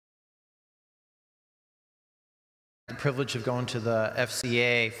The privilege of going to the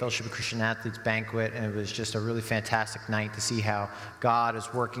FCA, Fellowship of Christian Athletes banquet, and it was just a really fantastic night to see how God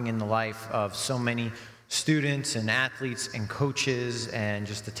is working in the life of so many students and athletes and coaches, and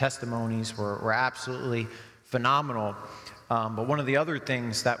just the testimonies were absolutely phenomenal. But one of the other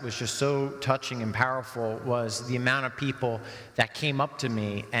things that was just so touching and powerful was the amount of people that came up to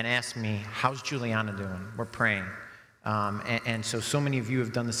me and asked me, "How's Juliana doing? We're praying." So many of you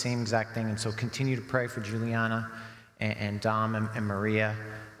have done the same exact thing, and so continue to pray for Juliana and Dom and Maria,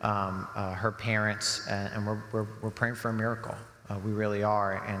 her parents, and we're praying for a miracle. We really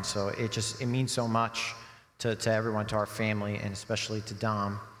are, and so it means so much to everyone, to our family, and especially to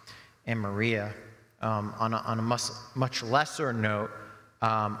Dom and Maria. On a much lesser note,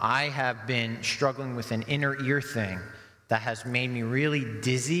 I have been struggling with an inner ear thing that has made me really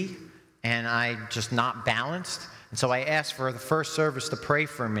dizzy, and I'm just not balanced. And so I asked for the first service to pray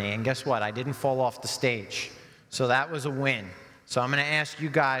for me, and guess what? I didn't fall off the stage. So that was a win. So I'm going to ask you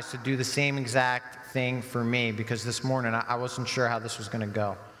guys to do the same exact thing for me, because this morning I wasn't sure how this was going to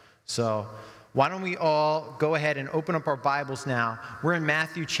go. So why don't we all go ahead and open up our Bibles now. We're in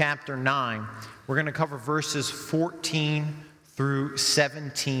Matthew chapter 9. We're going to cover verses 14 through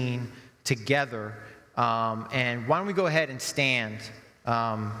 17 together. And why don't we go ahead and stand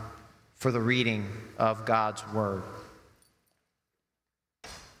for the reading of God's Word.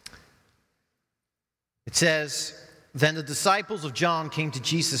 It says, "Then the disciples of John came to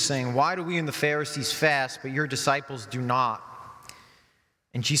Jesus saying, 'Why do we and the Pharisees fast, but your disciples do not?'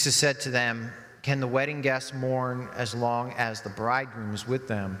 And Jesus said to them, 'Can the wedding guests mourn as long as the bridegroom is with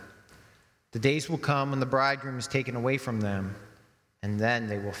them? The days will come when the bridegroom is taken away from them, and then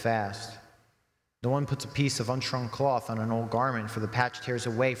they will fast. No one puts a piece of unshrunk cloth on an old garment, for the patch tears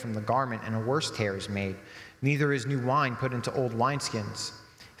away from the garment, and a worse tear is made. Neither is new wine put into old wineskins.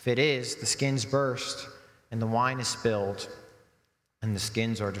 If it is, the skins burst, and the wine is spilled, and the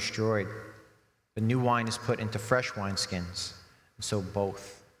skins are destroyed. But new wine is put into fresh wineskins, and so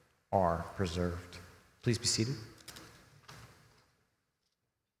both are preserved.'" Please be seated.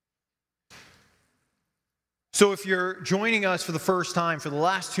 So if you're joining us for the first time, for the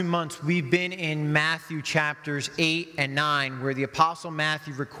last 2 months, we've been in Matthew chapters 8 and 9, where the Apostle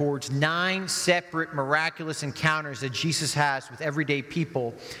Matthew records 9 separate miraculous encounters that Jesus has with everyday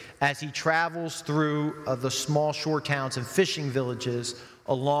people as he travels through the small shore towns and fishing villages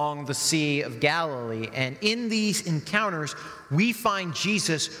along the Sea of Galilee. And in these encounters, we find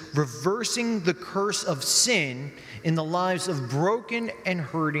Jesus reversing the curse of sin in the lives of broken and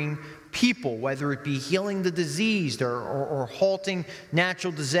hurting people, whether it be healing the diseased or halting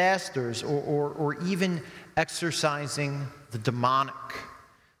natural disasters or even exorcising the demonic.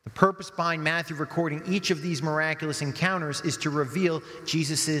 The purpose behind Matthew recording each of these miraculous encounters is to reveal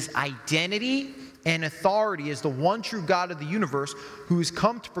Jesus' identity and authority as the one true God of the universe, who has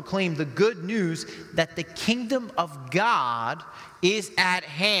come to proclaim the good news that the kingdom of God is at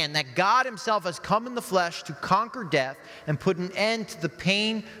hand, that God himself has come in the flesh to conquer death and put an end to the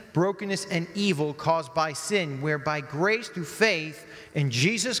pain, brokenness, and evil caused by sin, where by grace through faith in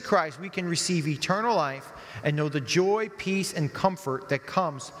Jesus Christ we can receive eternal life and know the joy, peace, and comfort that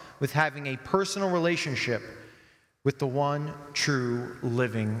comes with having a personal relationship with the one true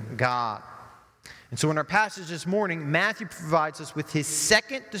living God. And so in our passage this morning, Matthew provides us with his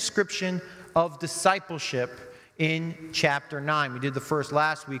second description of discipleship in chapter 9. We did the first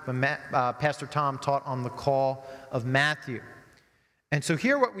last week when Pastor Tom taught on the call of Matthew. And so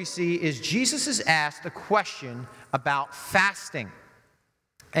here what we see is Jesus is asked a question about fasting.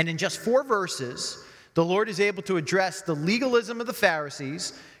 And in just 4 verses, the Lord is able to address the legalism of the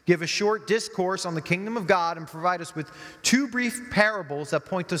Pharisees, give a short discourse on the kingdom of God, and provide us with 2 brief parables that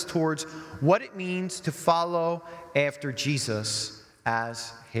point us towards what it means to follow after Jesus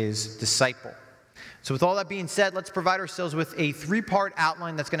as his disciple. So with all that being said, let's provide ourselves with a 3-part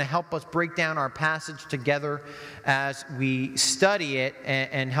outline that's going to help us break down our passage together as we study it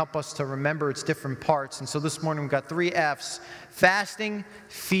and help us to remember its different parts. And so this morning we've got 3 F's: fasting,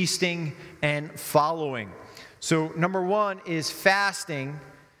 feasting, and following. So number 1 is fasting.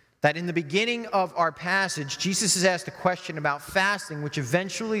 That in the beginning of our passage, Jesus is asked a question about fasting, which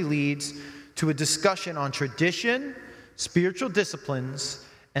eventually leads to a discussion on tradition, spiritual disciplines,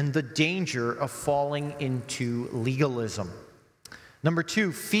 and the danger of falling into legalism. Number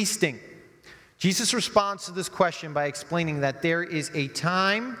 2, feasting. Jesus responds to this question by explaining that there is a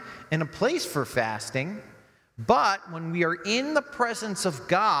time and a place for fasting, but when we are in the presence of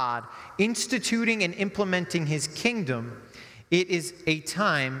God, instituting and implementing his kingdom, it is a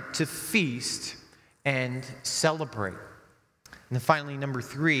time to feast and celebrate. And then finally, number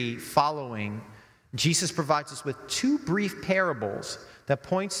 3, following. Jesus provides us with two brief parables that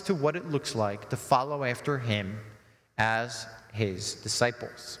points to what it looks like to follow after him as his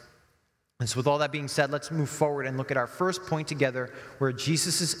disciples. And so with all that being said, let's move forward and look at our first point together where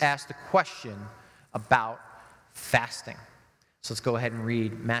Jesus is asked a question about fasting. So let's go ahead and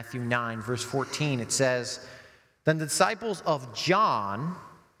read Matthew 9, verse 14. It says, "Then the disciples of John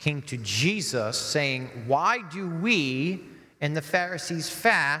came to Jesus, saying, 'Why do we and the Pharisees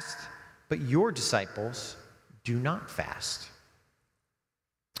fast, but your disciples do not fast?'"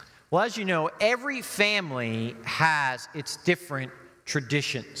 Well, as you know, every family has its different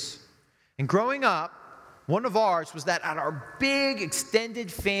traditions. And growing up, one of ours was that at our big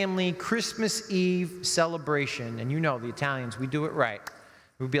extended family Christmas Eve celebration, and you know the Italians, we do it right.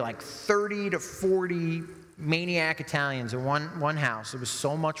 It would be like 30 to 40 maniac Italians in one house. It was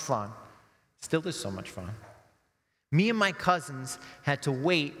so much fun. Still is so much fun. Me and my cousins had to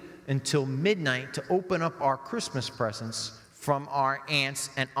wait until midnight to open up our Christmas presents from our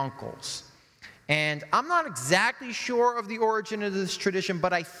aunts and uncles. And I'm not exactly sure of the origin of this tradition,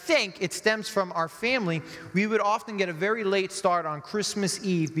 but I think it stems from our family. We would often get a very late start on Christmas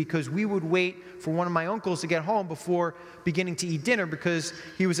Eve because we would wait for one of my uncles to get home before beginning to eat dinner because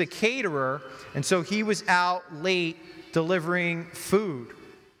he was a caterer, and so he was out late delivering food.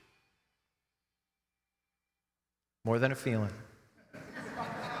 More than a feeling.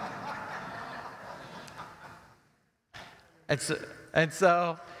 And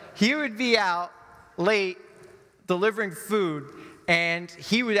so he would be out late delivering food, and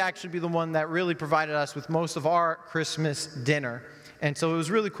he would actually be the one that really provided us with most of our Christmas dinner. And so it was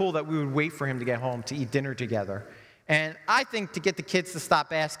really cool that we would wait for him to get home to eat dinner together. And I think to get the kids to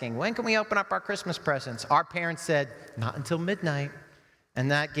stop asking, when can we open up our Christmas presents? Our parents said, not until midnight. And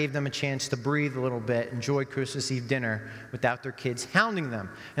that gave them a chance to breathe a little bit, enjoy Christmas Eve dinner without their kids hounding them.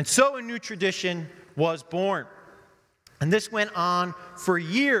 And so a new tradition was born. And this went on for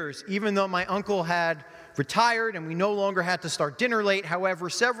years, even though my uncle had retired and we no longer had to start dinner late. However,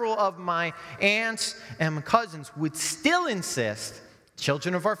 several of my aunts and my cousins would still insist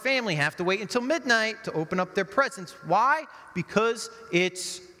children of our family have to wait until midnight to open up their presents. Why? Because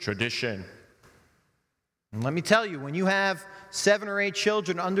it's tradition. And let me tell you, when you have 7 or 8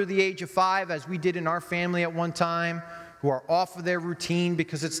 children under the age of 5, as we did in our family at one time, who are off of their routine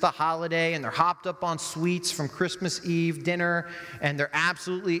because it's the holiday and they're hopped up on sweets from Christmas Eve dinner and they're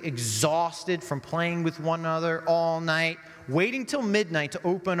absolutely exhausted from playing with one another all night, waiting till midnight to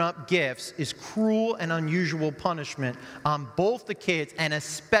open up gifts is cruel and unusual punishment on both the kids and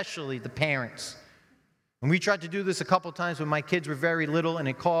especially the parents. And we tried to do this a couple times when my kids were very little, and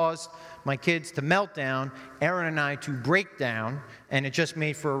it caused my kids to melt down, Aaron and I to break down, and it just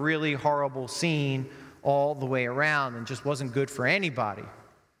made for a really horrible scene all the way around and just wasn't good for anybody.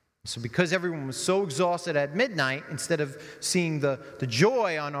 So because everyone was so exhausted at midnight, instead of seeing the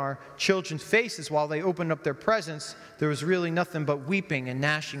joy on our children's faces while they opened up their presents, there was really nothing but weeping and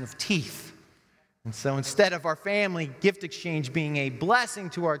gnashing of teeth. And so instead of our family gift exchange being a blessing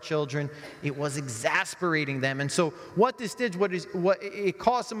to our children, it was exasperating them. And so what this did, it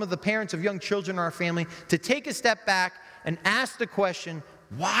caused some of the parents of young children in our family to take a step back and ask the question,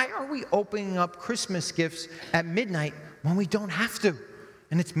 why are we opening up Christmas gifts at midnight when we don't have to?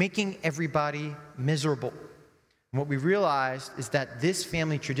 And it's making everybody miserable. And what we realized is that this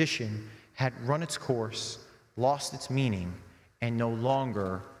family tradition had run its course, lost its meaning, and no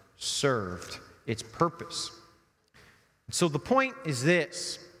longer served its purpose. And so the point is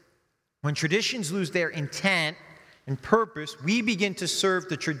this: when traditions lose their intent and purpose, we begin to serve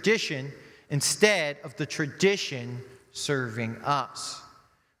the tradition instead of the tradition serving us.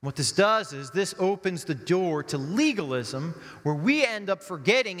 What this does is this opens the door to legalism, where we end up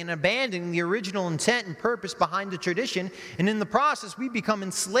forgetting and abandoning the original intent and purpose behind the tradition, and in the process we become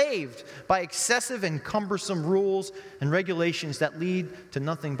enslaved by excessive and cumbersome rules and regulations that lead to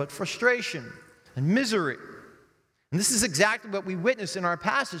nothing but frustration and misery. And this is exactly what we witness in our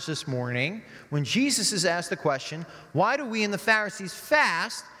passage this morning when Jesus is asked the question, why do we and the Pharisees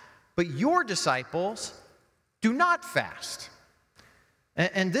fast, but your disciples do not fast?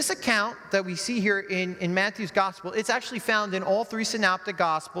 And this account that we see here in Matthew's gospel, it's actually found in all 3 synoptic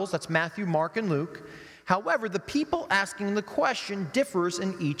gospels. That's Matthew, Mark, and Luke. However, the people asking the question differs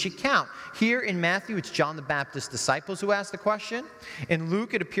in each account. Here in Matthew, it's John the Baptist's disciples who ask the question. In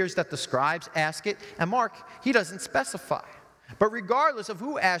Luke, it appears that the scribes ask it. And Mark, he doesn't specify. But regardless of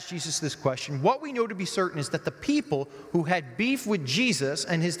who asked Jesus this question, what we know to be certain is that the people who had beef with Jesus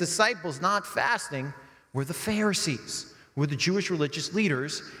and his disciples not fasting were the Pharisees, were the Jewish religious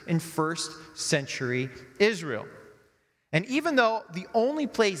leaders in first century Israel. And even though the only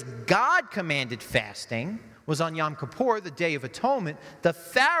place God commanded fasting was on Yom Kippur, the Day of Atonement, the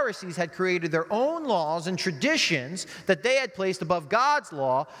Pharisees had created their own laws and traditions that they had placed above God's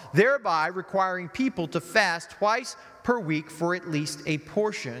law, thereby requiring people to fast twice per week for at least a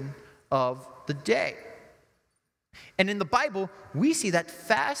portion of the day. And in the Bible, we see that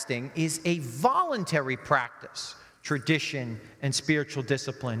fasting is a voluntary practice, tradition, and spiritual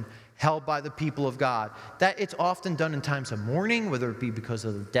discipline held by the people of God. That it's often done in times of mourning, whether it be because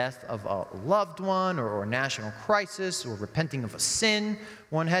of the death of a loved one or a national crisis or repenting of a sin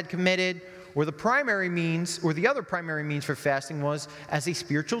one had committed, or the other primary means for fasting was as a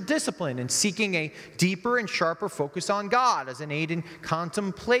spiritual discipline and seeking a deeper and sharper focus on God as an aid in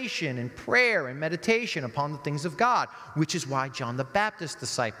contemplation and prayer and meditation upon the things of God, which is why John the Baptist's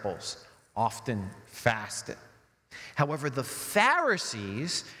disciples often fasted. However, the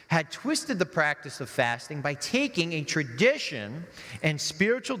Pharisees had twisted the practice of fasting by taking a tradition and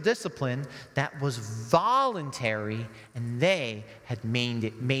spiritual discipline that was voluntary, and they had made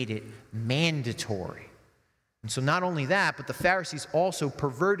it mandatory. And so not only that, but the Pharisees also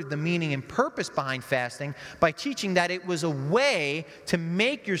perverted the meaning and purpose behind fasting by teaching that it was a way to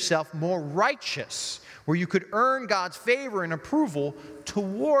make yourself more righteous, where you could earn God's favor and approval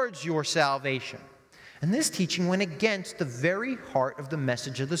towards your salvation. And this teaching went against the very heart of the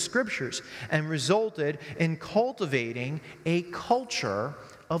message of the Scriptures and resulted in cultivating a culture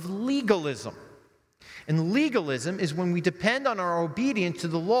of legalism. And legalism is when we depend on our obedience to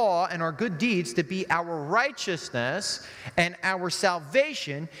the law and our good deeds to be our righteousness and our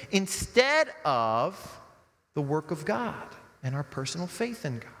salvation instead of the work of God and our personal faith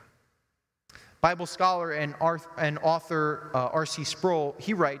in God. Bible scholar and author R.C. Sproul,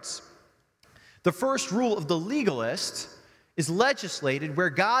 he writes, "The first rule of the legalist is legislated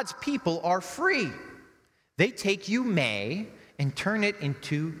where God's people are free. They take you may and turn it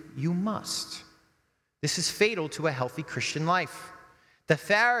into you must. This is fatal to a healthy Christian life. The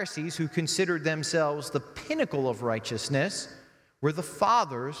Pharisees, who considered themselves the pinnacle of righteousness, were the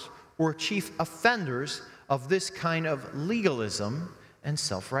fathers or chief offenders of this kind of legalism and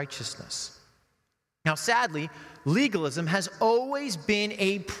self-righteousness." Now, sadly, legalism has always been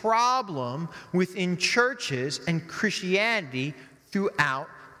a problem within churches and Christianity throughout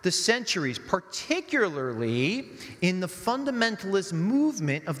the centuries, particularly in the fundamentalist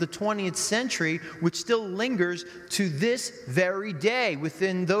movement of the 20th century, which still lingers to this very day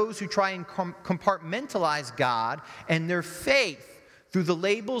within those who try and compartmentalize God and their faith through the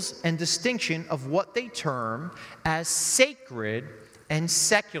labels and distinction of what they term as sacred and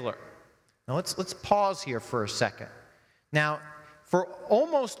secular. Now, let's pause here for a second. Now, for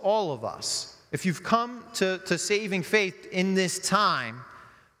almost all of us, if you've come to saving faith in this time,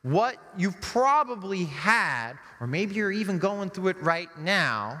 what you've probably had, or maybe you're even going through it right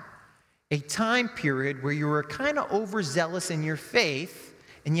now, a time period where you were kind of overzealous in your faith,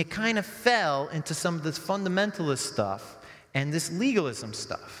 and you kind of fell into some of this fundamentalist stuff and this legalism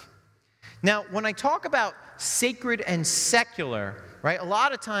stuff. Now, when I talk about sacred and secular, right, a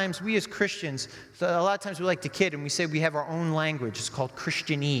lot of times we as Christians, we like to kid and we say we have our own language. It's called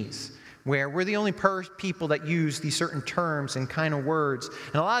Christianese, where we're the only people that use these certain terms and kind of words.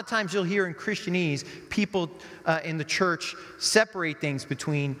 And a lot of times you'll hear in Christianese, people in the church separate things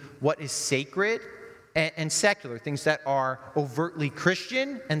between what is sacred and secular, things that are overtly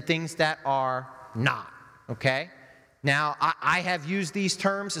Christian and things that are not, okay? Now, I have used these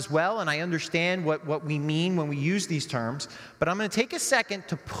terms as well, and I understand what we mean when we use these terms, but I'm going to take a second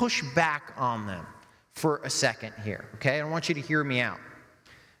to push back on them for a second here, okay? I want you to hear me out.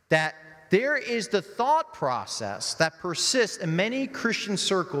 That there is the thought process that persists in many Christian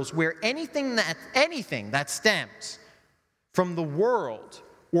circles where anything that stems from the world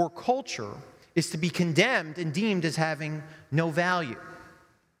or culture is to be condemned and deemed as having no value.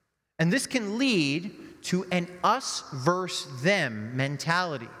 And this can lead to an us versus them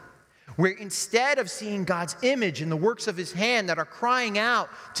mentality, where instead of seeing God's image and the works of His hand that are crying out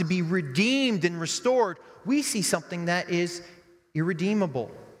to be redeemed and restored, we see something that is irredeemable,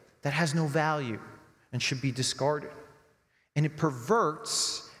 that has no value and should be discarded. And it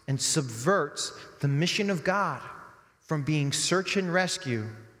perverts and subverts the mission of God from being search and rescue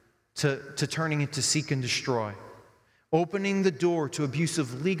to turning into seek and destroy, opening the door to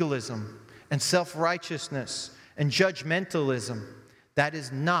abusive legalism and self-righteousness and judgmentalism that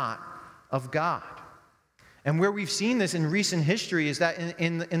is not of God. And where we've seen this in recent history is that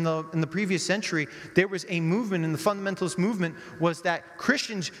in the previous century, there was a movement, in the fundamentalist movement, was that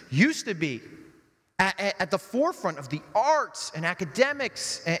Christians used to be at the forefront of the arts and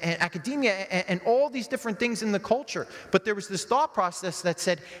academics and academia and all these different things in the culture. But there was this thought process that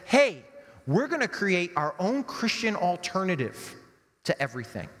said, hey, we're going to create our own Christian alternative to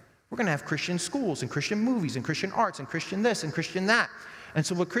everything. We're going to have Christian schools and Christian movies and Christian arts and Christian this and Christian that. And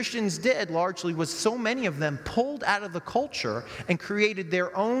so what Christians did largely was so many of them pulled out of the culture and created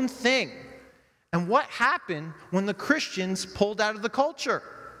their own thing. And what happened when the Christians pulled out of the culture?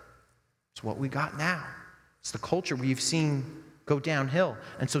 It's what we got now. It's the culture we've seen go downhill.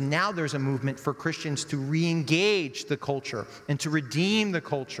 And so now there's a movement for Christians to re-engage the culture and to redeem the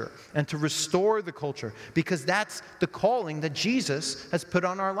culture and to restore the culture, because that's the calling that Jesus has put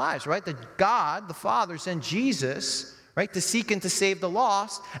on our lives, right? That God, the Father, sent Jesus, right, to seek and to save the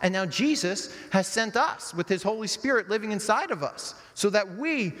lost, and now Jesus has sent us with his Holy Spirit living inside of us so that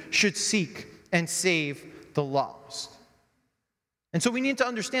we should seek and save the lost. And so we need to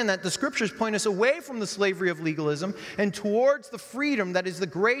understand that the scriptures point us away from the slavery of legalism and towards the freedom that is the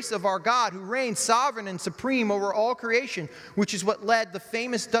grace of our God, who reigns sovereign and supreme over all creation, which is what led the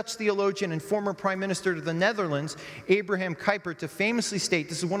famous Dutch theologian and former Prime Minister of the Netherlands, Abraham Kuyper, to famously state,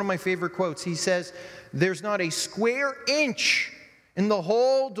 this is one of my favorite quotes, he says, "There's not a square inch in the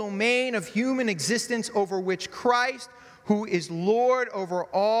whole domain of human existence over which Christ, who is Lord over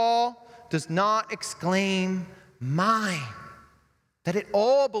all, does not exclaim, 'Mine.'" That it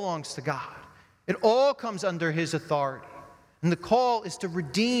all belongs to God. It all comes under his authority. And the call is to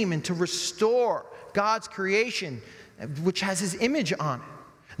redeem and to restore God's creation, which has his image on it.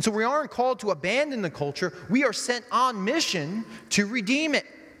 And so we aren't called to abandon the culture. We are sent on mission to redeem it.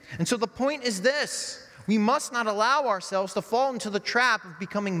 And so the point is this: we must not allow ourselves to fall into the trap of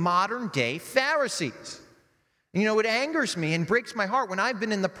becoming modern-day Pharisees. You know, it angers me and breaks my heart when I've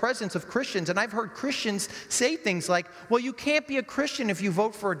been in the presence of Christians and I've heard Christians say things like, well, you can't be a Christian if you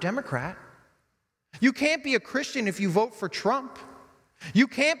vote for a Democrat. You can't be a Christian if you vote for Trump. You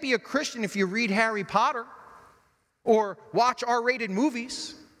can't be a Christian if you read Harry Potter or watch R-rated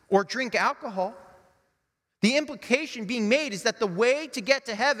movies or drink alcohol. The implication being made is that the way to get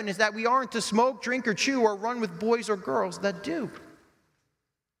to heaven is that we aren't to smoke, drink, or chew or run with boys or girls that do.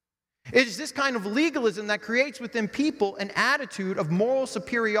 It is this kind of legalism that creates within people an attitude of moral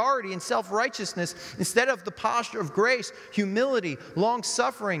superiority and self-righteousness instead of the posture of grace, humility,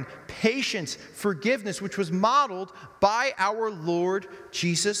 long-suffering, patience, forgiveness, which was modeled by our Lord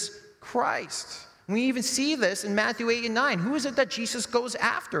Jesus Christ. We even see this in Matthew 8 and 9. Who is it that Jesus goes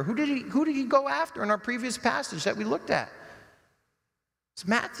after? Who did he go after in our previous passage that we looked at? It's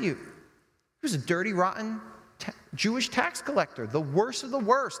Matthew. He was a dirty, rotten Jewish tax collector, the worst of the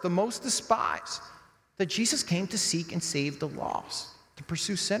worst, the most despised, that Jesus came to seek and save the lost, to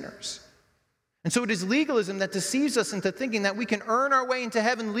pursue sinners. And so it is legalism that deceives us into thinking that we can earn our way into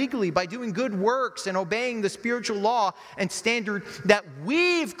heaven legally by doing good works and obeying the spiritual law and standard that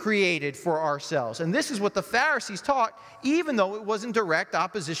we've created for ourselves. And this is what the Pharisees taught, even though it was in direct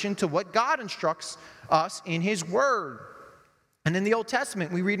opposition to what God instructs us in his word. And in the Old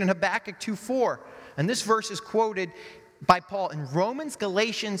Testament, we read in Habakkuk 2:4, and this verse is quoted by Paul in Romans,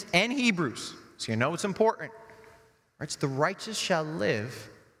 Galatians, and Hebrews. So you know it's important. It's the righteous shall live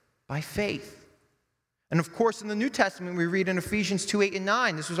by faith. And of course, in the New Testament, we read in Ephesians 2:8 and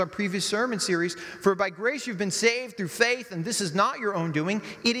 9. This was our previous sermon series. For by grace you've been saved through faith, and this is not your own doing.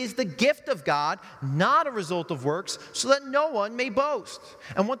 It is the gift of God, not a result of works, so that no one may boast.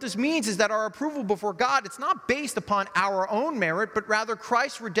 And what this means is that our approval before God, it's not based upon our own merit, but rather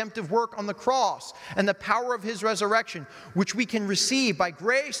Christ's redemptive work on the cross and the power of his resurrection, which we can receive by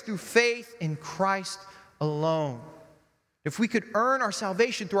grace through faith in Christ alone. If we could earn our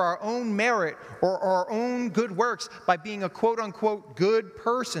salvation through our own merit or our own good works by being a quote-unquote good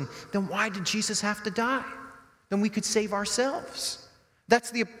person, then why did Jesus have to die? Then we could save ourselves. That's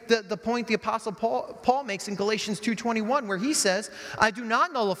the point the Apostle Paul makes in Galatians 2:21, where he says, I do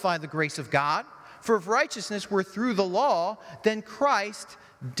not nullify the grace of God, for if righteousness were through the law, then Christ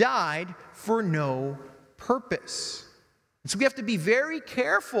died for no purpose. And so we have to be very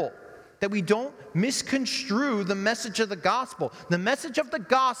careful that we don't misconstrue the message of the gospel. The message of the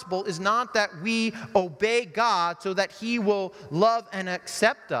gospel is not that we obey God so that he will love and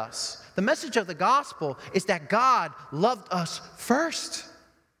accept us. The message of the gospel is that God loved us first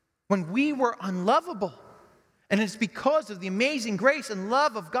when we were unlovable. And it's because of the amazing grace and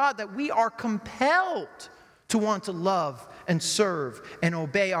love of God that we are compelled to want to love and serve and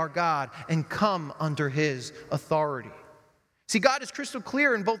obey our God and come under his authority. See, God is crystal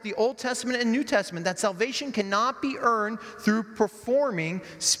clear in both the Old Testament and New Testament that salvation cannot be earned through performing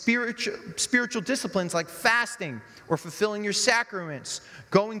spiritual disciplines like fasting or fulfilling your sacraments,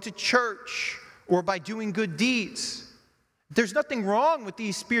 going to church, or by doing good deeds. There's nothing wrong with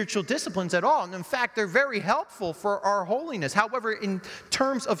these spiritual disciplines at all. And in fact, they're very helpful for our holiness. However, in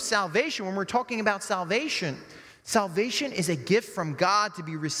terms of salvation, when we're talking about salvation, salvation is a gift from God to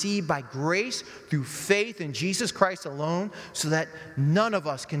be received by grace through faith in Jesus Christ alone, so that none of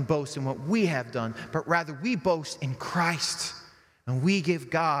us can boast in what we have done, but rather we boast in Christ. And we give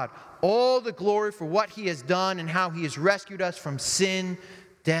God all the glory for what He has done and how He has rescued us from sin,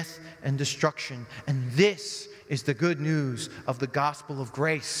 death, and destruction. And this is the good news of the gospel of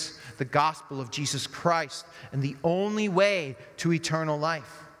grace, the gospel of Jesus Christ, and the only way to eternal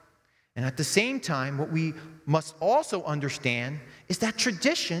life. And at the same time, what we must also understand is that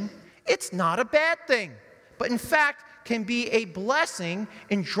tradition, it's not a bad thing, but in fact can be a blessing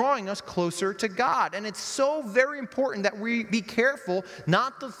in drawing us closer to God. And it's so very important that we be careful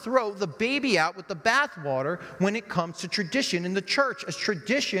not to throw the baby out with the bathwater when it comes to tradition in the church, as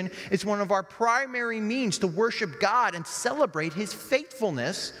tradition is one of our primary means to worship God and celebrate His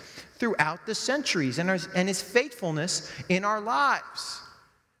faithfulness throughout the centuries and His faithfulness in our lives.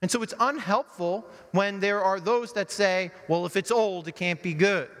 And so it's unhelpful when there are those that say, well, if it's old, it can't be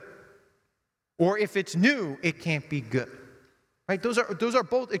good. Or if it's new, it can't be good. Right? Those are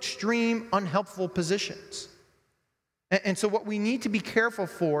both extreme, unhelpful positions. And so what we need to be careful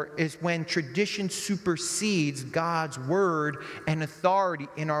for is when tradition supersedes God's word and authority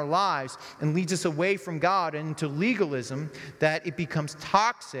in our lives and leads us away from God and into legalism, that it becomes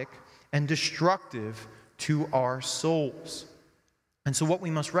toxic and destructive to our souls. And so what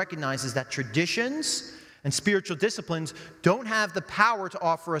we must recognize is that traditions and spiritual disciplines don't have the power to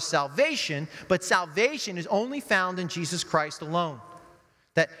offer us salvation, but salvation is only found in Jesus Christ alone.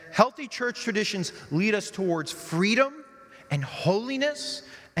 That healthy church traditions lead us towards freedom and holiness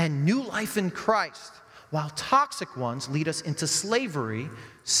and new life in Christ, while toxic ones lead us into slavery,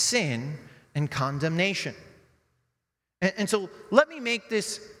 sin, and condemnation. And so let me make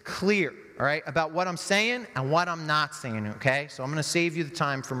this clear, all right, about what I'm saying and what I'm not saying, okay? So I'm going to save you the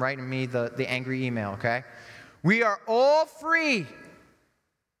time from writing me the angry email, okay? We are all free.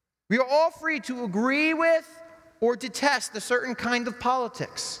 We are all free to agree with or detest a certain kind of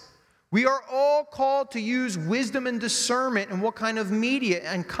politics. We are all called to use wisdom and discernment in what kind of media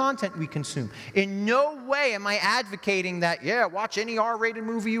and content we consume. In no way am I advocating that, yeah, watch any R-rated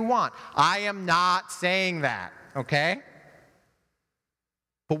movie you want. I am not saying that, okay?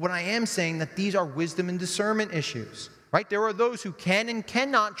 But what I am saying that these are wisdom and discernment issues, right? There are those who can and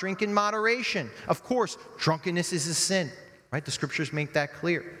cannot drink in moderation. Of course, drunkenness is a sin, right? The scriptures make that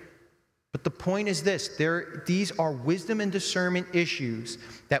clear. But the point is this, these are wisdom and discernment issues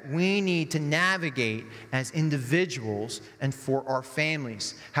that we need to navigate as individuals and for our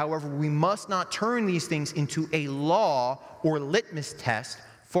families. However, we must not turn these things into a law or litmus test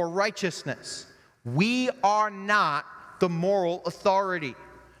for righteousness. We are not the moral authority.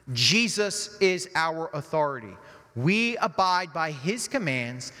 Jesus is our authority. We abide by His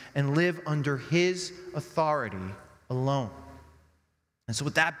commands and live under His authority alone. And so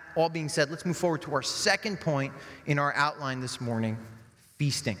with that all being said, let's move forward to our second point in our outline this morning,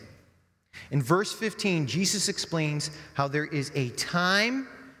 feasting. In verse 15, Jesus explains how there is a time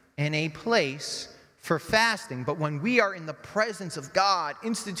and a place for fasting, but when we are in the presence of God,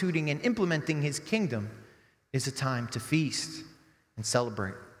 instituting and implementing His kingdom, is a time to feast and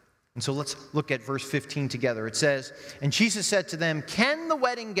celebrate. And so let's look at verse 15 together. It says, "And Jesus said to them, 'Can the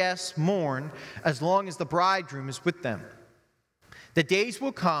wedding guests mourn as long as the bridegroom is with them? The days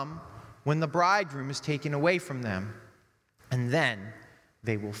will come when the bridegroom is taken away from them, and then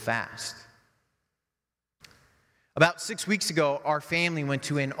they will fast.'" About 6 weeks ago, our family went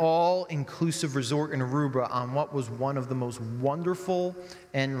to an all-inclusive resort in Aruba on what was one of the most wonderful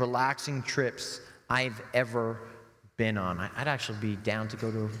and relaxing trips I've ever been on. I'd actually be down to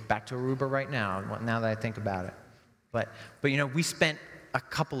go back to Aruba right now that I think about it. But you know, we spent a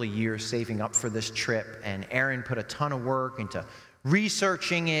couple of years saving up for this trip, and Aaron put a ton of work into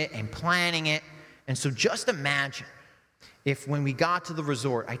researching it and planning it. And so just imagine if when we got to the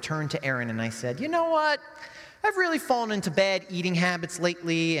resort, I turned to Aaron and I said, "You know what? I've really fallen into bad eating habits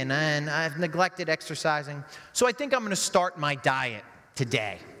lately, and I've neglected exercising. So I think I'm going to start my diet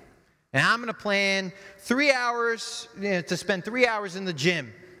today. And I'm going to plan 3 hours, to spend 3 hours in the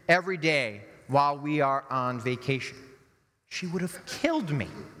gym every day while we are on vacation." She would have killed me.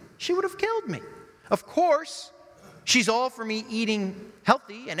 She would have killed me. Of course, she's all for me eating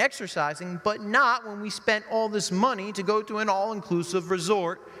healthy and exercising, but not when we spent all this money to go to an all-inclusive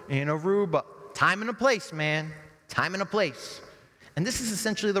resort in Aruba. Time and a place, man. Time and a place. And this is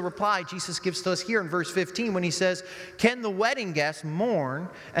essentially the reply Jesus gives to us here in verse 15 when he says, "Can the wedding guests mourn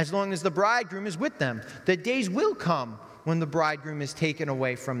as long as the bridegroom is with them? The days will come when the bridegroom is taken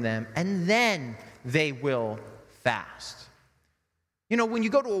away from them, and then they will fast." You know, when you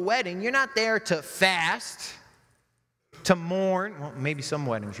go to a wedding, you're not there to fast, to mourn. Well, maybe some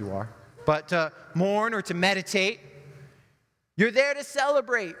weddings you are, but to mourn or to meditate. You're there to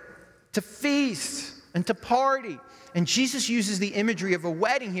celebrate, to feast, and to party. And Jesus uses the imagery of a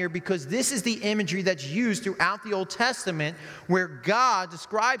wedding here because this is the imagery that's used throughout the Old Testament, where God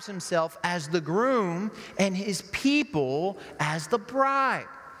describes himself as the groom and his people as the bride.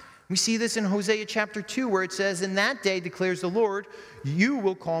 We see this in Hosea chapter 2, where it says, "In that day, declares the Lord, you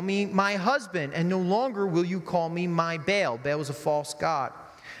will call me my husband, and no longer will you call me my Baal." Baal is a false god.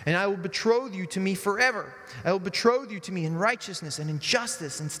 "And I will betroth you to me forever. I will betroth you to me in righteousness and in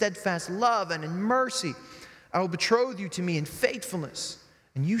justice, in steadfast love and in mercy. I will betroth you to me in faithfulness,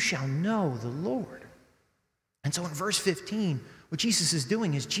 and you shall know the Lord." And so in verse 15, what Jesus is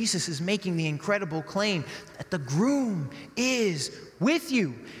doing is Jesus is making the incredible claim that the groom is with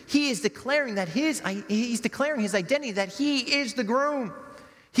you. He is declaring that he's declaring his identity, that he is the groom.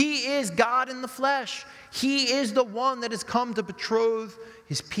 He is God in the flesh. He is the one that has come to betroth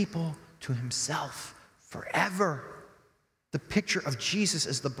his people to himself forever. The picture of Jesus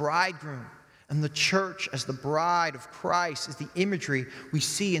as the bridegroom and the church as the bride of Christ is the imagery we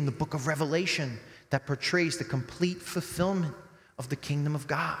see in the book of Revelation that portrays the complete fulfillment of the kingdom of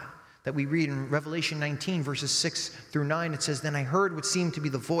God. That we read in Revelation 19, verses 6 through 9. It says, "Then I heard what seemed to be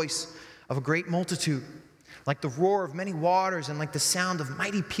the voice of a great multitude, like the roar of many waters and like the sound of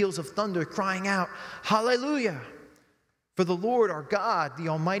mighty peals of thunder, crying out, 'Hallelujah! For the Lord our God, the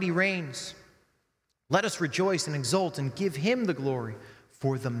Almighty reigns. Let us rejoice and exult and give him the glory.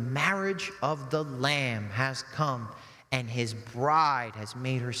 For the marriage of the Lamb has come, and his bride has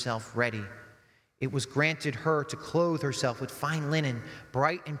made herself ready. It was granted her to clothe herself with fine linen,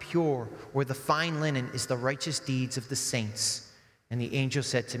 bright and pure, where the fine linen is the righteous deeds of the saints.' And the angel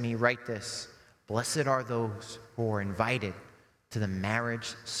said to me, 'Write this, blessed are those who are invited to the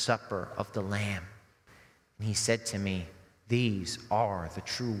marriage supper of the Lamb.' And he said to me, 'These are the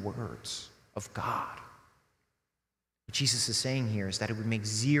true words of God.'" What Jesus is saying here is that it would make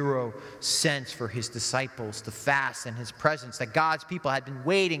zero sense for his disciples to fast in his presence, that God's people had been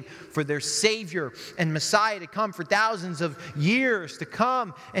waiting for their Savior and Messiah to come for thousands of years to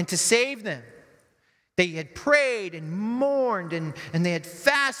come and to save them. They had prayed and mourned and they had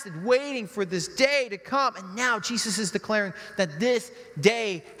fasted waiting for this day to come. And now Jesus is declaring that this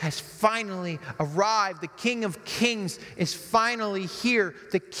day has finally arrived. The King of Kings is finally here.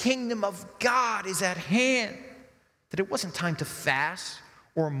 The kingdom of God is at hand. That it wasn't time to fast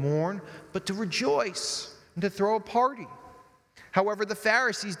or mourn, but to rejoice and to throw a party. However, the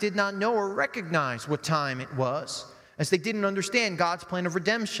Pharisees did not know or recognize what time it was, as they didn't understand God's plan of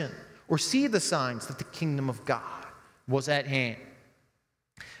redemption or see the signs that the kingdom of God was at hand.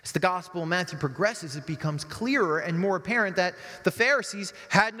 As the Gospel of Matthew progresses, it becomes clearer and more apparent that the Pharisees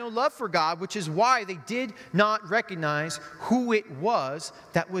had no love for God, which is why they did not recognize who it was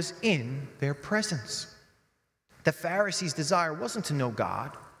that was in their presence. The Pharisees' desire wasn't to know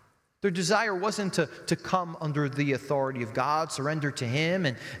God. Their desire wasn't to come under the authority of God, surrender to him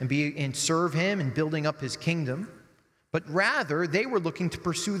and serve him in building up his kingdom. But rather, they were looking to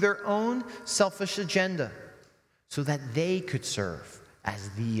pursue their own selfish agenda so that they could serve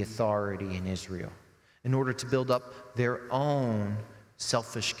as the authority in Israel in order to build up their own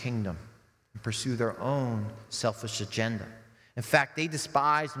selfish kingdom and pursue their own selfish agenda. In fact, they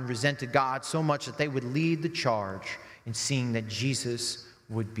despised and resented God so much that they would lead the charge in seeing that Jesus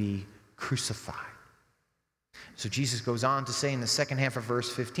would be crucified. So Jesus goes on to say in the second half of verse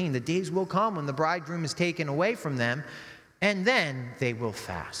 15, "The days will come when the bridegroom is taken away from them, and then they will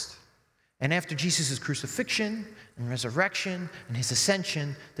fast." And after Jesus' crucifixion and resurrection and his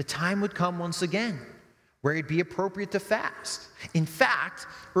ascension, the time would come once again where it'd be appropriate to fast. In fact,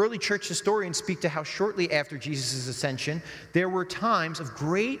 early church historians speak to how shortly after Jesus' ascension, there were times of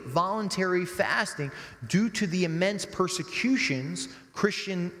great voluntary fasting due to the immense persecutions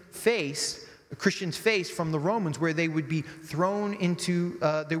Christians faced from the Romans, where they would be thrown to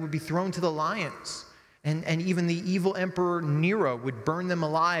the lions. And even the evil Emperor Nero would burn them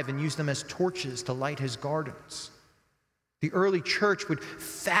alive and use them as torches to light his gardens. The early church would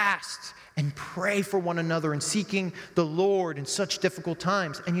fast and pray for one another and seeking the Lord in such difficult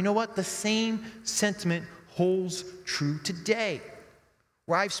times. And you know what? The same sentiment holds true today.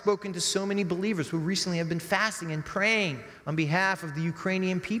 Where I've spoken to so many believers who recently have been fasting and praying on behalf of the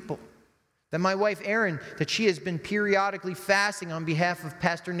Ukrainian people. That my wife Erin, that she has been periodically fasting on behalf of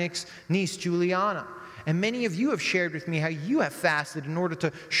Pastor Nick's niece Juliana. And many of you have shared with me how you have fasted in order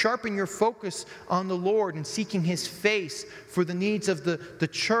to sharpen your focus on the Lord and seeking His face for the needs of the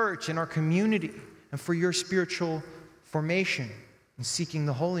church and our community and for your spiritual formation and seeking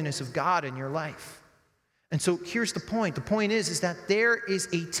the holiness of God in your life. And so here's the point. The point is that there is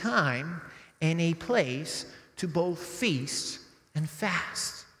a time and a place to both feast and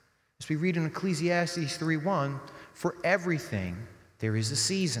fast. As we read in Ecclesiastes 3:1, for everything there is a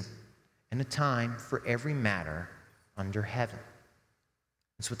season and a time for every matter under heaven.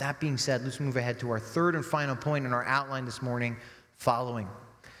 And so with that being said, let's move ahead to our third and final point in our outline this morning, following.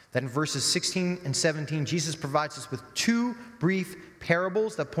 That in verses 16 and 17, Jesus provides us with two brief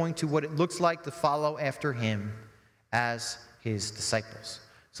parables that point to what it looks like to follow after Him as His disciples.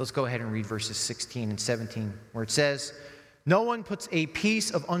 So let's go ahead and read verses 16 and 17, where it says, "No one puts a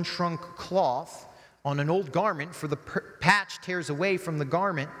piece of unshrunk cloth on an old garment, for the patch tears away from the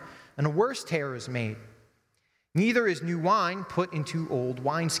garment, and a worse tear is made. Neither is new wine put into old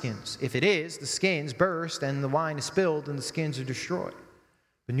wineskins. If it is, the skins burst, and the wine is spilled, and the skins are destroyed.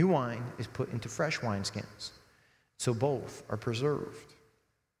 But new wine is put into fresh wineskins, so both are preserved."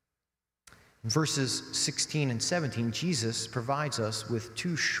 In verses 16 and 17, Jesus provides us with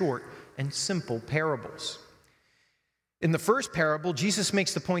two short and simple parables. In the first parable, Jesus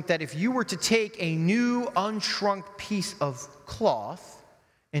makes the point that if you were to take a new unshrunk piece of cloth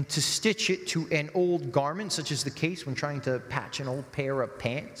and to stitch it to an old garment, such as the case when trying to patch an old pair of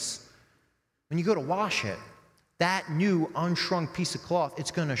pants, when you go to wash it, that new unshrunk piece of cloth, it's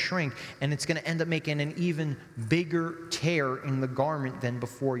going to shrink, and it's going to end up making an even bigger tear in the garment than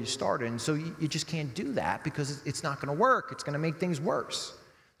before you started. And so you just can't do that because it's not going to work. It's going to make things worse.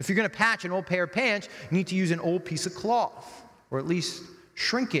 If you're going to patch an old pair of pants, you need to use an old piece of cloth, or at least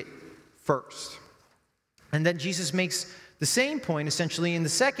shrink it first. And then Jesus makes the same point, essentially, in the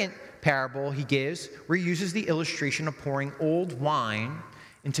second parable he gives, where he uses the illustration of pouring old wine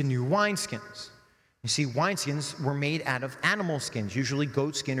into new wineskins. You see, wineskins were made out of animal skins, usually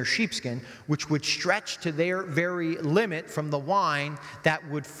goat skin or sheepskin, which would stretch to their very limit from the wine that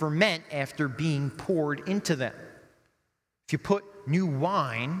would ferment after being poured into them. If you put new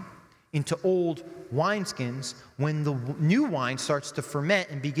wine into old wineskins, when the new wine starts to ferment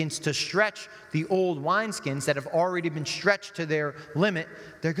and begins to stretch the old wineskins that have already been stretched to their limit,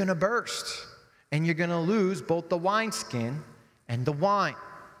 they're going to burst. And you're going to lose both the wineskin and the wine.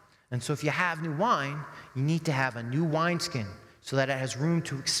 And so if you have new wine, you need to have a new wineskin so that it has room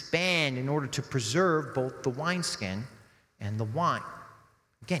to expand in order to preserve both the wineskin and the wine.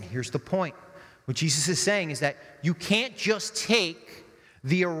 Again, here's the point. What Jesus is saying is that you can't just take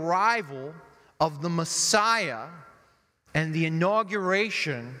the arrival of the Messiah and the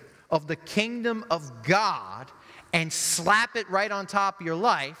inauguration of the kingdom of God and slap it right on top of your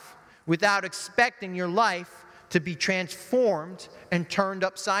life without expecting your life to be transformed and turned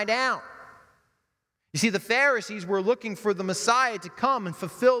upside down. You see, the Pharisees were looking for the Messiah to come and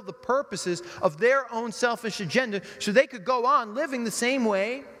fulfill the purposes of their own selfish agenda so they could go on living the same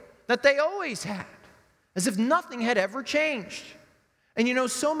way that they always had, as if nothing had ever changed. And you know,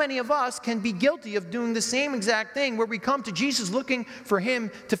 so many of us can be guilty of doing the same exact thing, where we come to Jesus looking for Him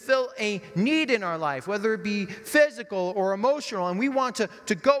to fill a need in our life, whether it be physical or emotional, and we want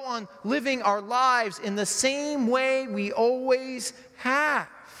to go on living our lives in the same way we always have,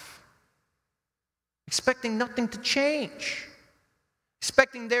 expecting nothing to change,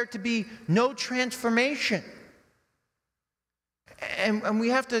 expecting there to be no transformation. And we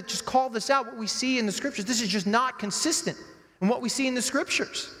have to just call this out, what we see in the Scriptures. This is just not consistent. And what we see in the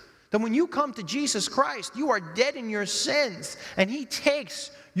Scriptures, that when you come to Jesus Christ, you are dead in your sins, and He takes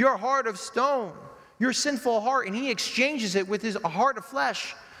your heart of stone, your sinful heart, and He exchanges it with His heart of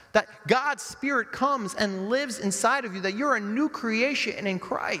flesh, that God's Spirit comes and lives inside of you, that you're a new creation in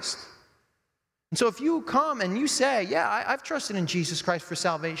Christ. And so if you come and you say, yeah, I've trusted in Jesus Christ for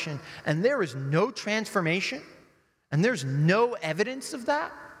salvation, and there is no transformation, and there's no evidence of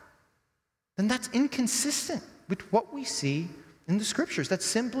that, then that's inconsistent with what we see in the Scriptures. That's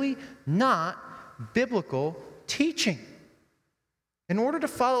simply not biblical teaching. In order to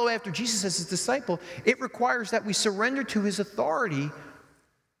follow after Jesus as His disciple, it requires that we surrender to His authority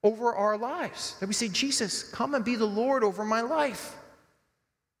over our lives. That we say, Jesus, come and be the Lord over my life.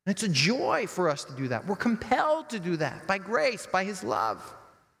 And it's a joy for us to do that. We're compelled to do that by grace, by His love.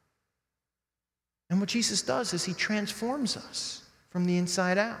 And what Jesus does is He transforms us from the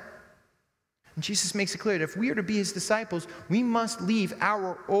inside out. And Jesus makes it clear that if we are to be His disciples, we must leave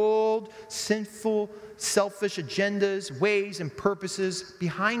our old, sinful, selfish agendas, ways, and purposes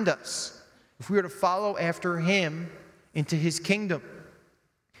behind us. if we are to follow after him into his kingdom.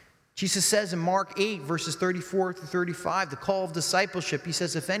 Jesus says in Mark 8, verses 34 through 35, the call of discipleship, he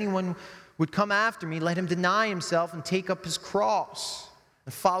says, if anyone would come after me, let him deny himself and take up his cross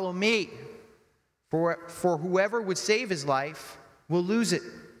and follow me. For whoever would save his life will lose it.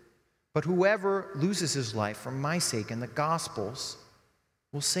 But whoever loses his life for my sake and the gospel's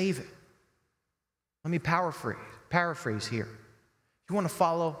will save it. Let me paraphrase here. If you want to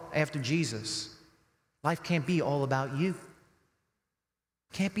follow after Jesus, life can't be all about you.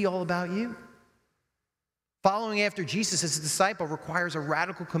 It can't be all about you. Following after Jesus as a disciple requires a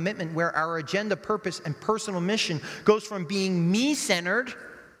radical commitment where our agenda, purpose, and personal mission goes from being me-centered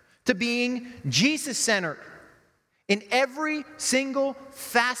to being Jesus-centered. In every single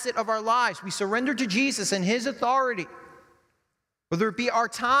facet of our lives, we surrender to Jesus and his authority. Whether it be our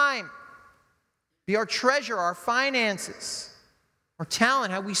time, be our treasure, our finances, our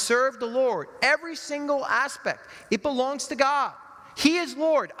talent, how we serve the Lord. Every single aspect, it belongs to God. He is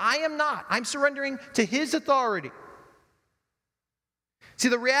Lord. I am not. I'm surrendering to his authority. See,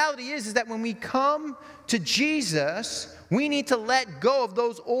 the reality is that when we come to Jesus, we need to let go of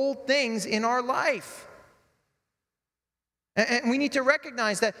those old things in our life. And we need to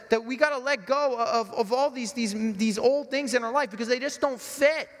recognize that we got to let go of all these old things in our life because they just don't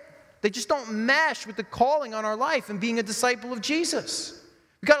fit. They just don't mesh with the calling on our life and being a disciple of Jesus.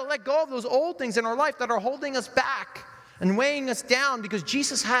 We got to let go of those old things in our life that are holding us back and weighing us down because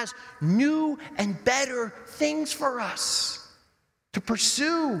Jesus has new and better things for us to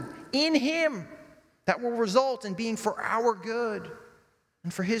pursue in him that will result in being for our good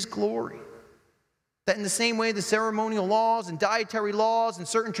and for his glory. That in the same way the ceremonial laws and dietary laws and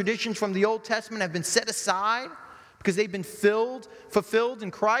certain traditions from the Old Testament have been set aside because they've been fulfilled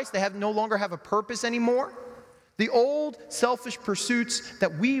in Christ, they no longer have a purpose anymore. The old selfish pursuits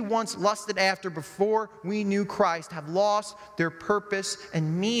that we once lusted after before we knew Christ have lost their purpose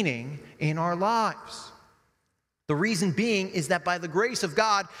and meaning in our lives. The reason being is that by the grace of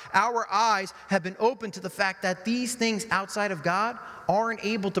God, our eyes have been opened to the fact that these things outside of God aren't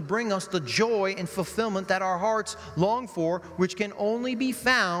able to bring us the joy and fulfillment that our hearts long for, which can only be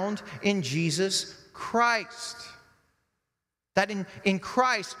found in Jesus Christ. That in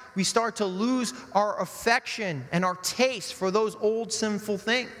Christ, we start to lose our affection and our taste for those old sinful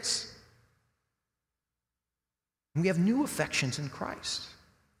things. And we have new affections in Christ.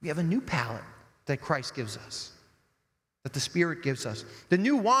 We have a new palate that Christ gives us, that the Spirit gives us. The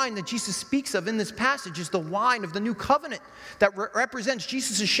new wine that Jesus speaks of in this passage is the wine of the new covenant that represents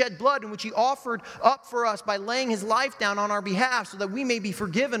Jesus' shed blood in which he offered up for us by laying his life down on our behalf so that we may be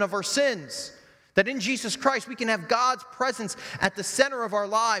forgiven of our sins. That in Jesus Christ we can have God's presence at the center of our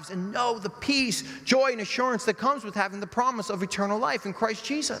lives and know the peace, joy, and assurance that comes with having the promise of eternal life in Christ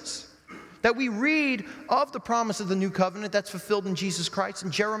Jesus. That we read of the promise of the new covenant that's fulfilled in Jesus Christ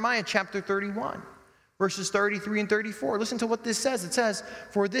in Jeremiah chapter 31, verses 33 and 34. Listen to what this says. It says,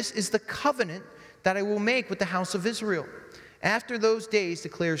 "For this is the covenant that I will make with the house of Israel. After those days,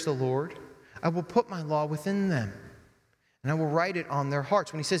 declares the Lord, I will put my law within them, and I will write it on their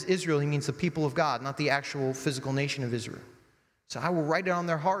hearts." When he says Israel, he means the people of God, not the actual physical nation of Israel. So I will write it on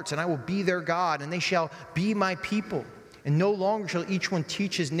their hearts, and I will be their God, and they shall be my people. And no longer shall each one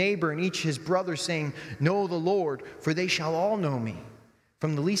teach his neighbor and each his brother, saying, "Know the Lord," for they shall all know me,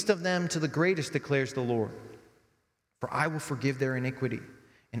 from the least of them to the greatest, declares the Lord. For I will forgive their iniquity,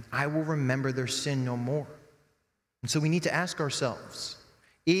 and I will remember their sin no more. And so we need to ask ourselves,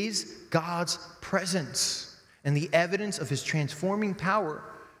 is God's presence and the evidence of his transforming power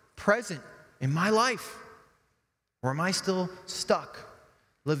present in my life? Or am I still stuck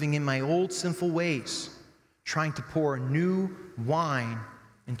living in my old sinful ways, trying to pour new wine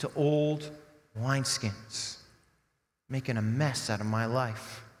into old wineskins, making a mess out of my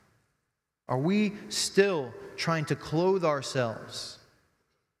life? Are we still trying to clothe ourselves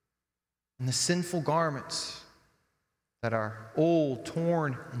in the sinful garments that are old,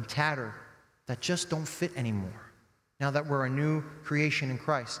 torn, and tattered, that just don't fit anymore now that we're a new creation in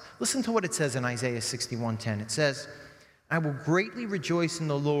Christ? Listen to what it says in Isaiah 61:10. It says, "I will greatly rejoice in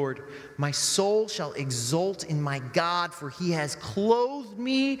the Lord. My soul shall exult in my God, for he has clothed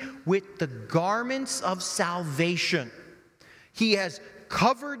me with the garments of salvation. He has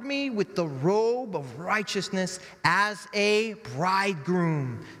covered me with the robe of righteousness, as a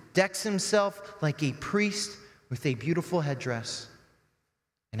bridegroom decks himself like a priest with a beautiful headdress,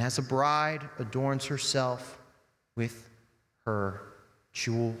 and as a bride adorns herself with her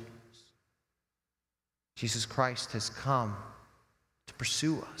jewels." Jesus Christ has come to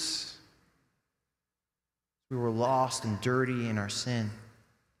pursue us. We were lost and dirty in our sin,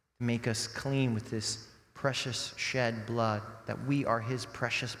 make us clean with this precious shed blood, that we are his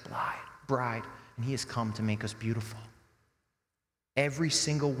precious bride, and he has come to make us beautiful. Every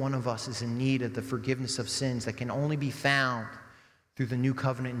single one of us is in need of the forgiveness of sins that can only be found through the new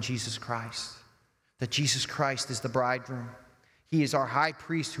covenant in Jesus Christ. That Jesus Christ is the bridegroom. He is our high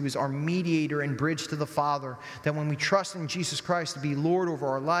priest who is our mediator and bridge to the Father. That when we trust in Jesus Christ to be Lord over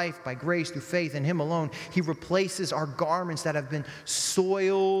our life by grace through faith in him alone, he replaces our garments that have been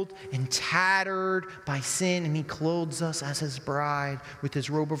soiled and tattered by sin, and he clothes us as his bride with his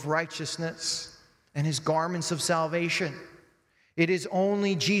robe of righteousness and his garments of salvation. It is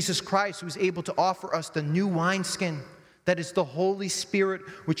only Jesus Christ who is able to offer us the new wineskin, that is the Holy Spirit,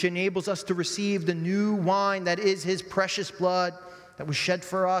 which enables us to receive the new wine that is his precious blood that was shed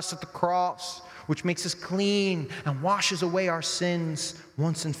for us at the cross, which makes us clean and washes away our sins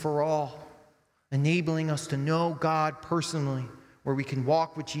once and for all, enabling us to know God personally, where we can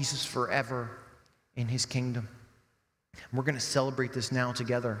walk with Jesus forever in his kingdom. And we're going to celebrate this now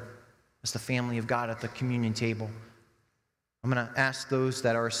together as the family of God at the communion table. I'm going to ask those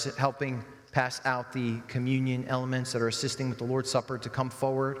that are helping pass out the communion elements, that are assisting with the Lord's Supper, to come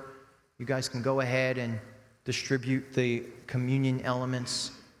forward. You guys can go ahead and distribute the communion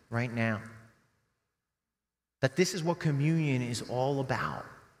elements right now. That this is what communion is all about.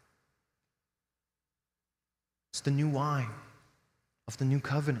 It's the new wine of the new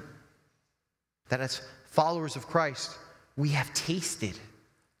covenant. That as followers of Christ, we have tasted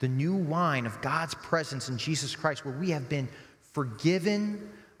the new wine of God's presence in Jesus Christ, where we have been forgiven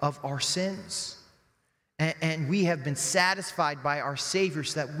of our sins. And we have been satisfied by our Savior,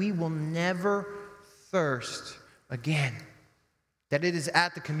 so that we will never thirst again. That it is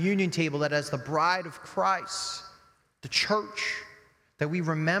at the communion table that as the bride of Christ, the church, that we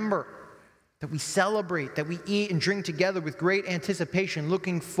remember, that we celebrate, that we eat and drink together with great anticipation,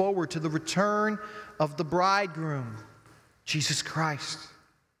 looking forward to the return of the bridegroom, Jesus Christ,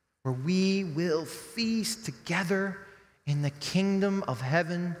 where we will feast together in the kingdom of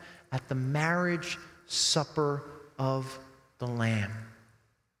heaven at the marriage supper of the Lamb.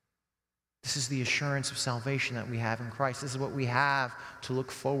 This is the assurance of salvation that we have in Christ. This is what we have to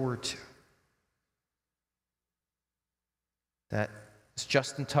look forward to. That, as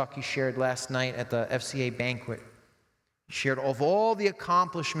Justin Tuck, he shared last night at the FCA banquet, he shared of all the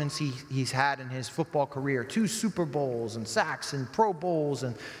accomplishments he's had in his football career, 2 Super Bowls and sacks and Pro Bowls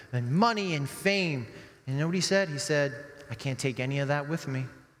and money and fame. And you know what he said? He said, I can't take any of that with me.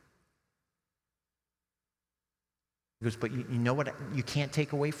 He goes, but you know what you can't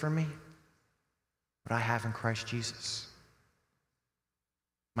take away from me? What I have in Christ Jesus.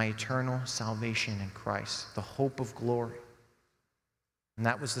 My eternal salvation in Christ, the hope of glory. And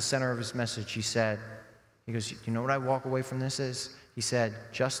that was the center of his message. He goes, you know what I walk away from this is? He said,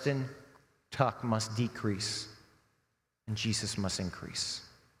 Justin Tuck must decrease and Jesus must increase.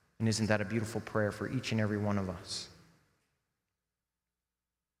 And isn't that a beautiful prayer for each and every one of us?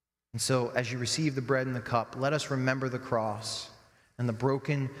 And so, as you receive the bread and the cup, let us remember the cross and the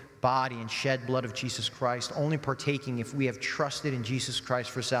broken body and shed blood of Jesus Christ, only partaking if we have trusted in Jesus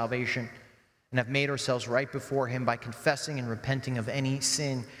Christ for salvation and have made ourselves right before him by confessing and repenting of any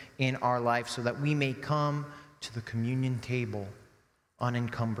sin in our life, so that we may come to the communion table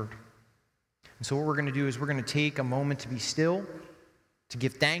unencumbered. And so what we're going to do is we're going to take a moment to be still, to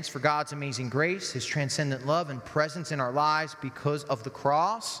give thanks for God's amazing grace, his transcendent love and presence in our lives because of the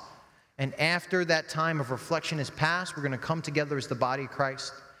cross. And after that time of reflection is past, we're going to come together as the body of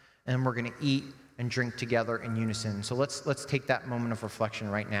Christ, and we're going to eat and drink together in unison. So let's take that moment of reflection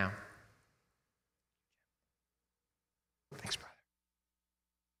right now. Thanks, brother.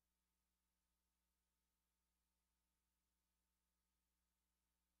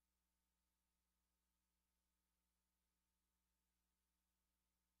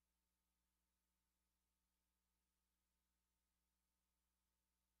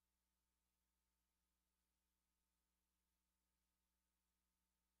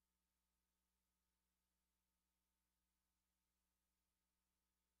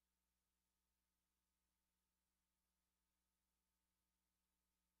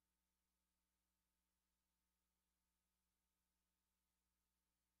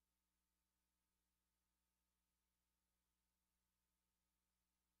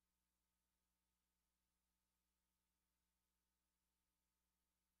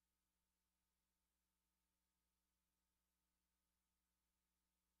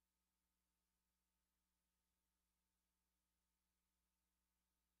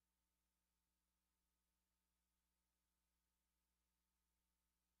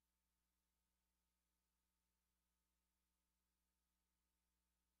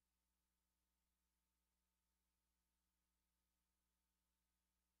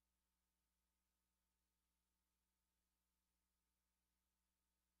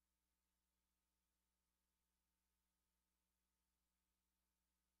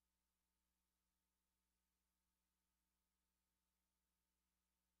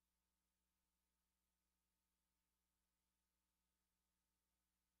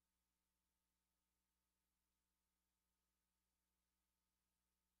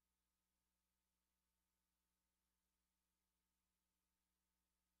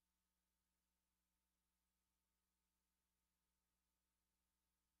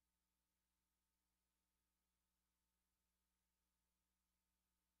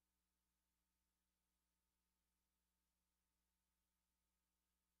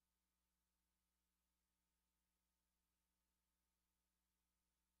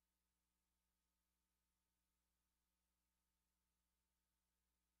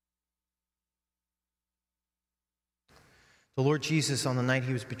 The Lord Jesus, on the night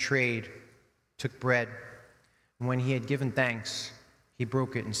he was betrayed, took bread, and when he had given thanks, he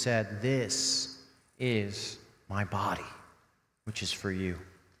broke it and said, "This is my body, which is for you.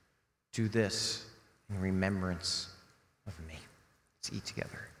 Do this in remembrance of me." Let's eat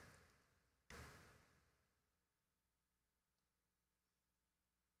together.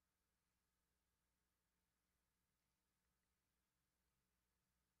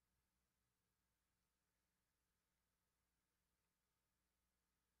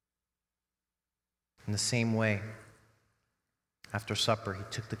 In the same way, after supper, he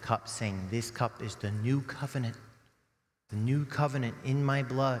took the cup, saying, "This cup is the new covenant in my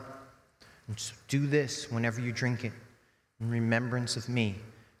blood. And so do this whenever you drink it in remembrance of me.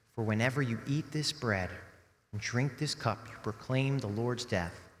 For whenever you eat this bread and drink this cup, you proclaim the Lord's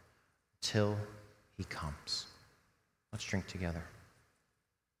death until he comes." Let's drink together.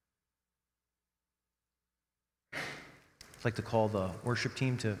 I'd like to call the worship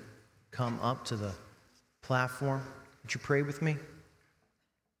team to come up to the platform. Would you pray with me?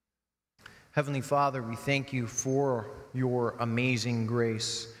 Heavenly Father, we thank you for your amazing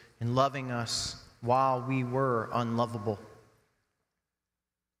grace in loving us while we were unlovable.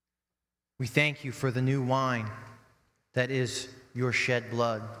 We thank you for the new wine that is your shed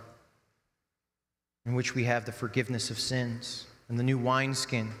blood, in which we have the forgiveness of sins, and the new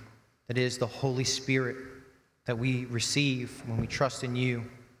wineskin that is the Holy Spirit that we receive when we trust in you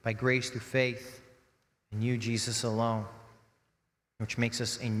by grace through faith in you, Jesus alone, which makes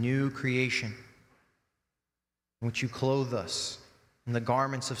us a new creation, in which you clothe us in the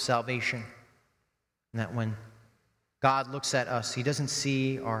garments of salvation, and that when God looks at us, he doesn't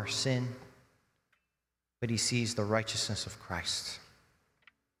see our sin, but he sees the righteousness of Christ,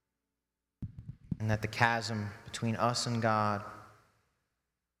 and that the chasm between us and God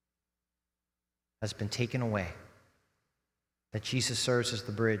has been taken away, that Jesus serves as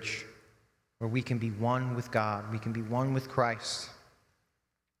the bridge where we can be one with God, we can be one with Christ,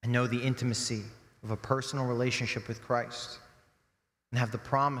 and know the intimacy of a personal relationship with Christ, and have the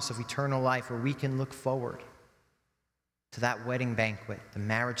promise of eternal life where we can look forward to that wedding banquet, the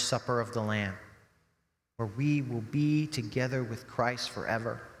marriage supper of the Lamb, where we will be together with Christ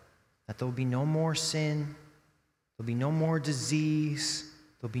forever, that there will be no more sin, there will be no more disease,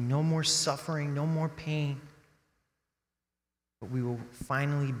 there will be no more suffering, no more pain, but we will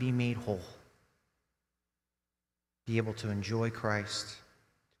finally be made whole, be able to enjoy Christ,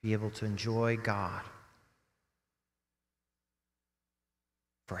 to be able to enjoy God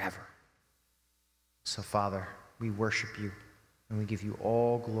forever. So, Father, we worship you, and we give you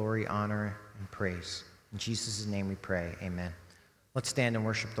all glory, honor, and praise. In Jesus' name we pray, amen. Let's stand and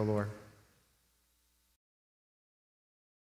worship the Lord.